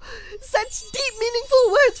such deep,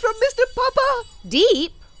 meaningful words from Mr. Papa.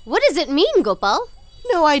 Deep? What does it mean, Gopal?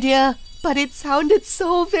 No idea, but it sounded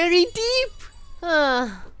so very deep.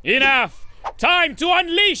 Enough! Time to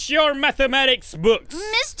unleash your mathematics books.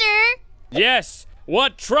 Mister! Yes,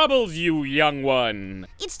 what troubles you, young one?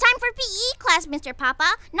 It's time for PE class, Mr.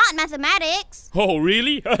 Papa, not mathematics. Oh,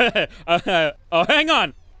 really? Hang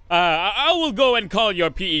on. I will go and call your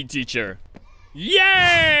PE teacher.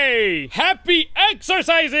 Yay! Happy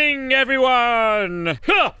exercising, everyone!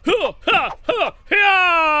 Ha, ha, ha, ha,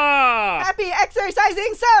 ha! Happy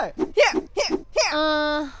exercising, sir! Here.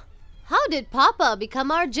 How did Papa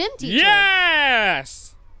become our gym teacher?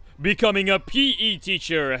 Yes! Becoming a PE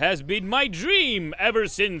teacher has been my dream ever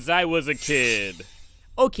since I was a kid.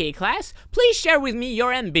 Okay, class, please share with me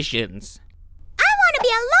your ambitions. I want to be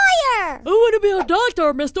a lawyer! I want to be a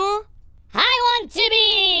doctor, mister. I want to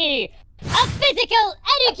be a physical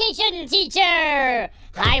education teacher!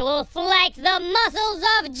 I will flex the muscles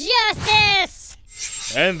of justice!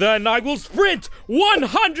 And then I will sprint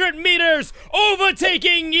 100 meters,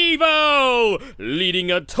 overtaking evil,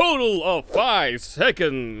 leading a total of 5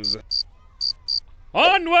 seconds.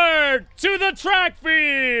 Onward to the track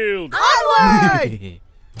field! Onward!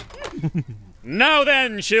 Now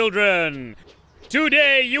then, children,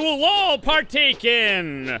 today you will all partake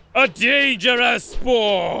in a dangerous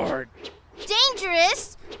sport.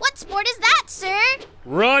 Dangerous? What sport is that, sir?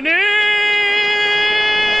 Running!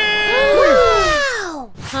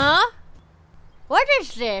 Wow! Huh? What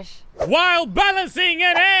is this? While balancing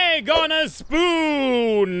an egg on a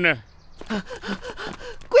spoon!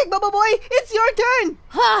 Quick, BoBoiBoy, it's your turn!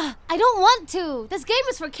 I don't want to. This game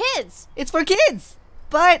is for kids. It's for kids,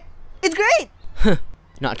 but it's great!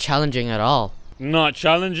 Not challenging at all. Not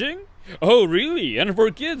challenging? Oh, really? And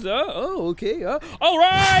for kids, Oh, okay. All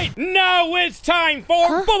right, now it's time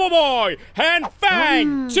for BoBoiBoy and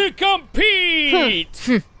Fang to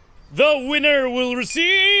compete. The winner will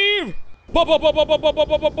receive the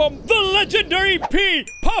legendary P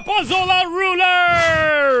Papazola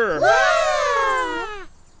ruler.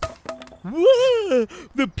 Whoa!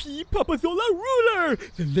 The P Papazola ruler!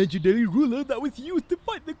 The legendary ruler that was used to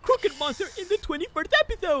fight the crooked monster in the 21st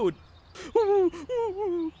episode!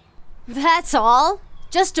 That's all?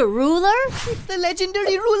 Just a ruler? It's the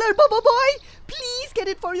legendary ruler, BoBoiBoy! Please get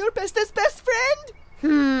it for your bestest best friend!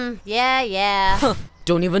 Yeah.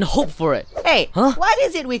 Don't even hope for it. Hey, what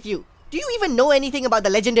is it with you? Do you even know anything about the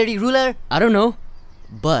legendary ruler? I don't know,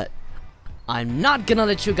 but I'm not gonna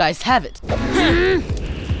let you guys have it.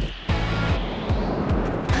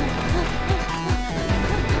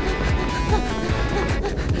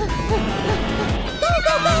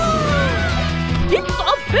 It's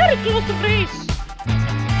a very close race.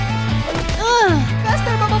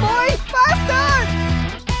 Faster, BoBoiBoy! Faster!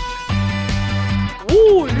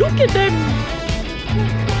 Oh, look at them.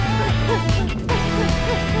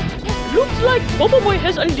 Looks like BoBoiBoy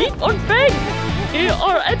has a lead on Fang. They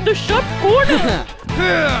are at the sharp corner.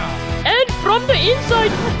 And from the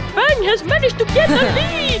inside, Fang has managed to get the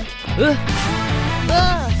lead.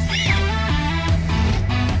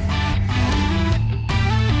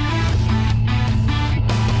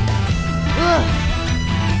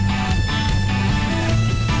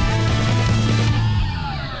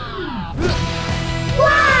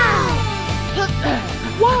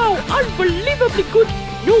 Wow, unbelievably good.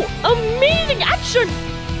 No, amazing action.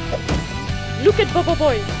 Look at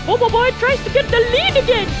BoBoiBoy. BoBoiBoy tries to get the lead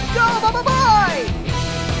again. Go, BoBoiBoy!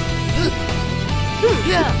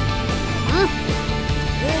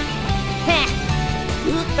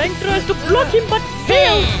 Fang tries to block him but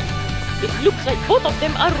fails. It looks like both of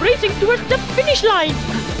them are racing towards the finish line.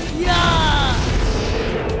 Yeah!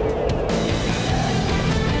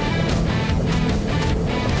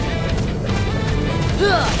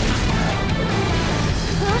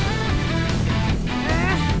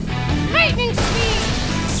 Lightning speed!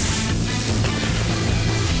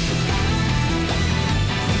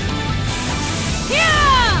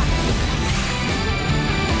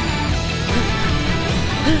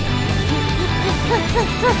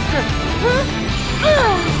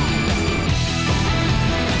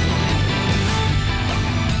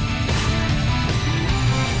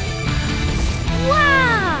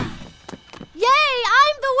 Wow! Yay!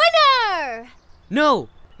 I'm the winner! No,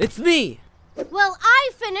 It's me! Well, I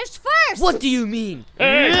finished first! What do you mean?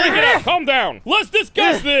 Hey, break it up, calm down. Let's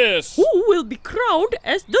discuss this. Who will be crowned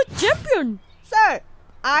as the champion? Sir,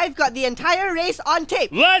 I've got the entire race on tape.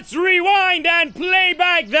 Let's rewind and play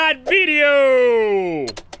back that video.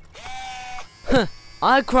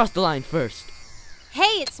 I crossed the line first.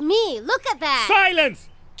 Hey, it's me. Look at that. Silence!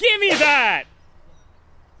 Give me that!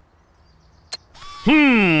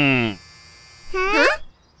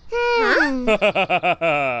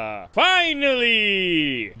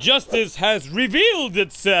 Finally! Justice has revealed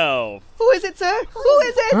itself! Who is it, sir? Who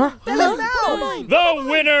is it? Tell us now! The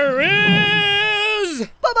winner is...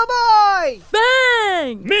 BoBoiBoy!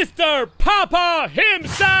 Bang! Mr. Papa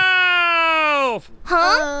himself!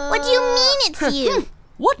 Huh? What do you mean it's you?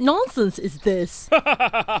 What nonsense is this? Look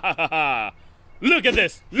at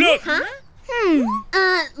this! Look!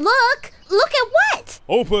 Look! Look at what?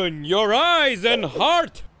 Open your eyes and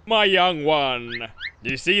heart, my young one. Do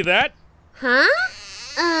you see that? Huh?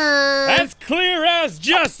 As clear as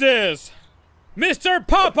justice! Mr.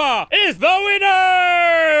 Papa is the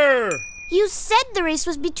winner! You said the race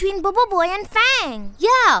was between BoBoiBoy and Fang.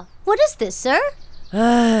 Yeah. What is this, sir?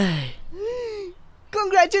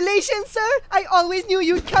 Congratulations, sir! I always knew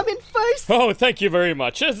you'd come in first! Oh, thank you very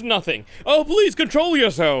much. It's nothing. Oh, please control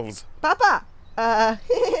yourselves. Papa,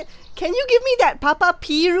 can you give me that Papa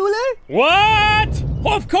P ruler? What?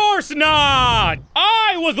 Of course not!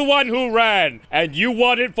 I was the one who ran, and you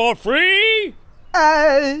want it for free?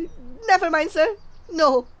 Never mind, sir.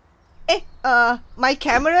 No. My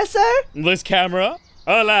camera, sir? This camera?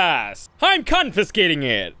 Alas, I'm confiscating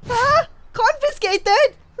it. Huh?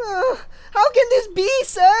 Confiscated? How can this be,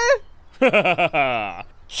 sir?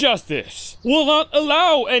 Justice will not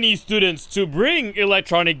allow any students to bring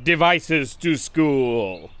electronic devices to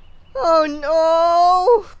school. Oh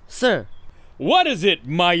no! Sir. What is it,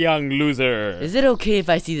 my young loser? Is it okay if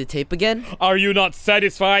I see the tape again? Are you not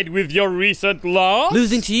satisfied with your recent loss?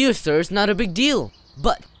 Losing to you, sir, is not a big deal.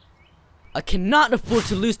 But I cannot afford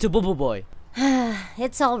to lose to BoBoiBoy.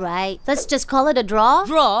 It's alright. Let's just call it a draw.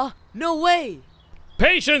 Draw? No way!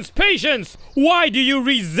 Patience, patience! Why do you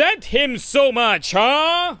resent him so much,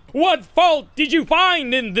 huh? What fault did you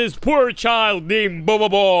find in this poor child named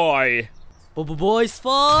BoBoiBoy? BoBoiBoy's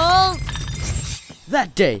fault?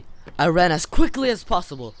 That day, I ran as quickly as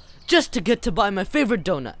possible just to get to buy my favorite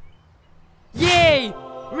donut. Yay!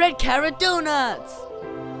 Red carrot donuts!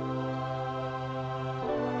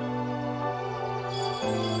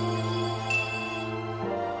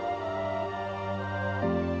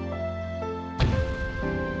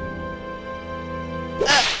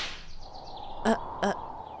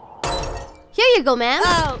 Here you go, ma'am.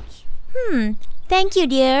 Ouch! Thank you,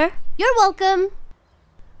 dear. You're welcome.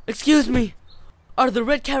 Excuse me, are the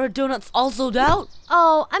red carrot donuts all sold out?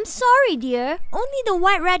 Oh, I'm sorry, dear. Only the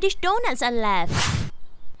white radish donuts are left.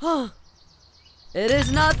 It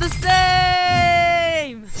is not the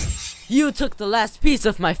same! You took the last piece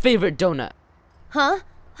of my favorite donut. Huh?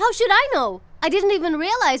 How should I know? I didn't even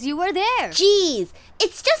realize you were there. Jeez,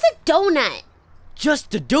 it's just a donut.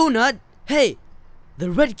 Just a donut? Hey, the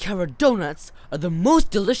red carrot donuts are the most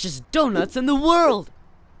delicious donuts in the world.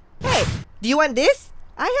 Hey, do you want this?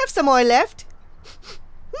 I have some more left.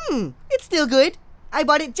 It's still good. I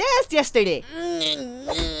bought it just yesterday.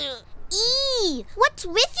 Eee! What's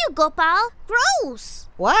with you, Gopal? Gross!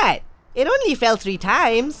 What? It only fell 3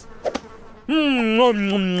 times. So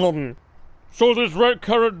this red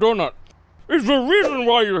carrot donut is the reason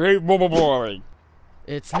why you hate BoBoiBoy.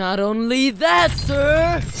 It's not only that,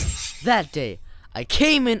 sir! That day, I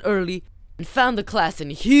came in early and found the class in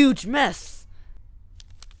a huge mess.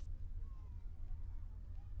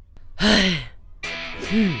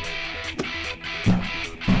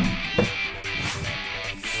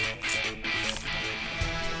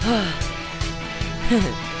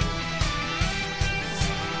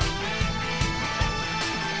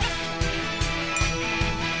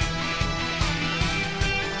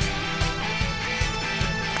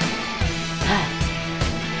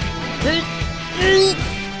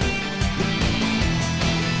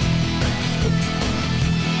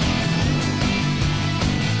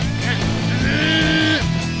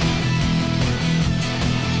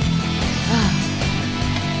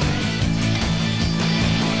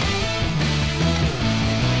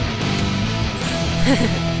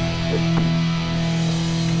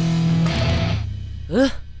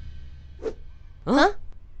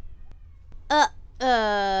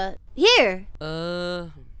 Here.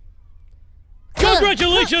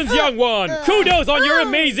 Congratulations, young one! Kudos on your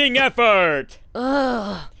amazing effort!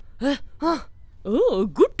 Oh,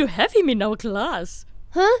 good to have him in our class.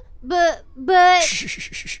 Huh? But...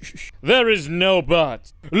 There is no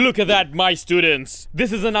but. Look at that, my students.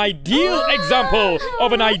 This is an ideal example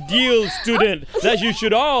of an ideal student that you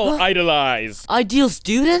should all idolize. Ideal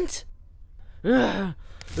student? It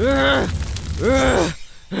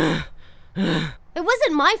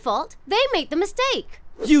wasn't my fault. They made the mistake.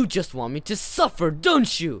 You just want me to suffer,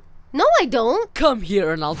 don't you? No, I don't. Come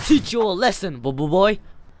here and I'll teach you a lesson, BoBoiBoy.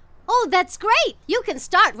 Oh, that's great. You can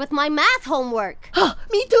start with my math homework.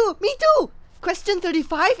 Me too, me too. Question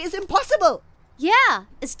 35 is impossible. Yeah,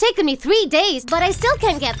 it's taken me 3 days, but I still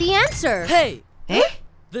can't get the answer. Hey!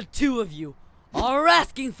 The two of you are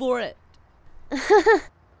asking for it.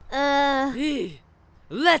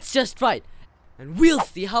 Let's just fight, and we'll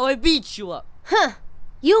see how I beat you up. Huh.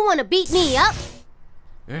 You want to beat me up?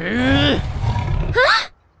 Huh?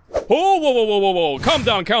 Oh, whoa. Calm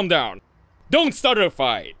down. Don't start a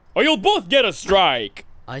fight, or you'll both get a strike.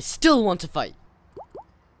 I still want to fight.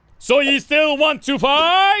 So you still want to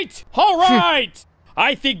fight? All right.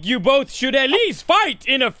 I think you both should at least fight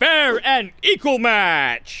in a fair and equal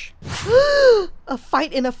match. A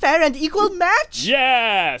fight in a fair and equal match?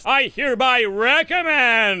 Yes, I hereby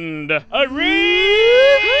recommend a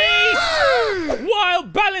race while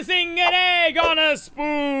balancing an egg on a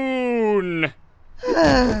spoon.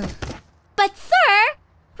 But sir,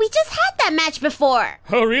 we just had that match before.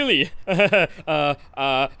 Oh, really?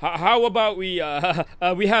 How about we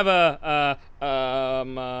have a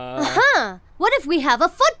What if we have a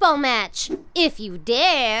football match? If you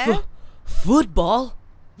dare. Football?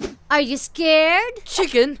 Are you scared?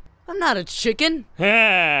 Chicken? I'm not a chicken.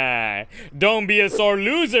 Don't be a sore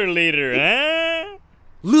loser later, eh?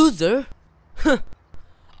 Loser?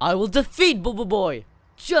 I will defeat BoBoiBoy.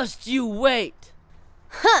 Just you wait.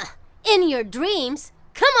 In your dreams?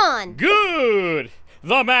 Come on. Good.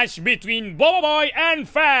 The match between BoBoiBoy and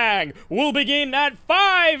Fang will begin at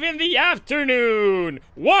 5 in the afternoon,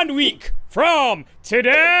 1 week from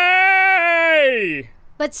today.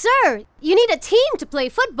 But sir, you need a team to play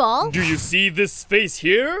football. Do you see this face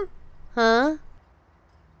here? Huh?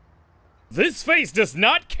 This face does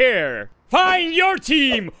not care. Find your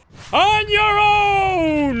team on your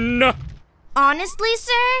own. Honestly,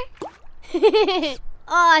 sir?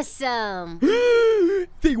 Awesome.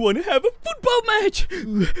 They want to have a football match.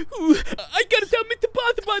 I gotta tell Mr.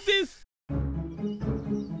 Boss about this.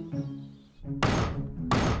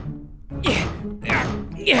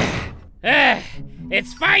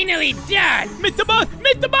 It's finally done! Mr. Boss!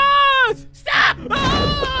 Mr. Boss! Stop!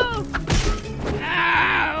 Oh!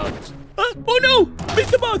 Ouch! Oh no!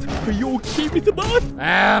 Mr. Boss! Are you okay, Mr. Boss?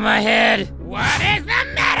 Oh, my head! What is the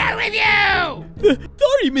matter with you?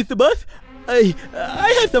 Sorry, Mr. Boss. I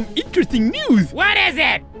have some interesting news. What is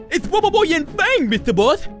it? It's BoBoiBoy and Fang, Mr.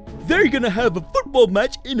 Boss. They're gonna have a football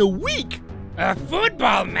match in a week. A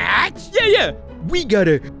football match? Yeah. We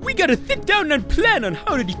gotta sit down and plan on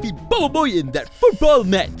how to defeat BoBoiBoy in that football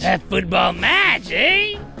match. A football match,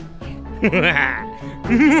 eh?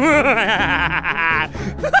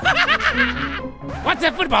 What's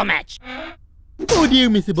a football match? Oh dear,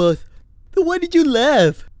 Mr. Boss. So why did you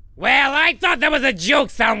laugh? Well, I thought there was a joke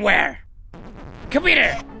somewhere.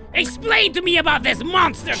 Computer, explain to me about this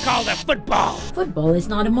monster called a football. Football is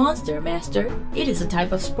not a monster, Master. It is a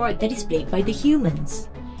type of sport that is played by the humans.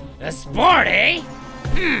 A sport, eh?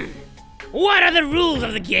 What are the rules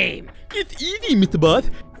of the game? It's easy, Mr. Boss.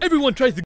 Everyone tries to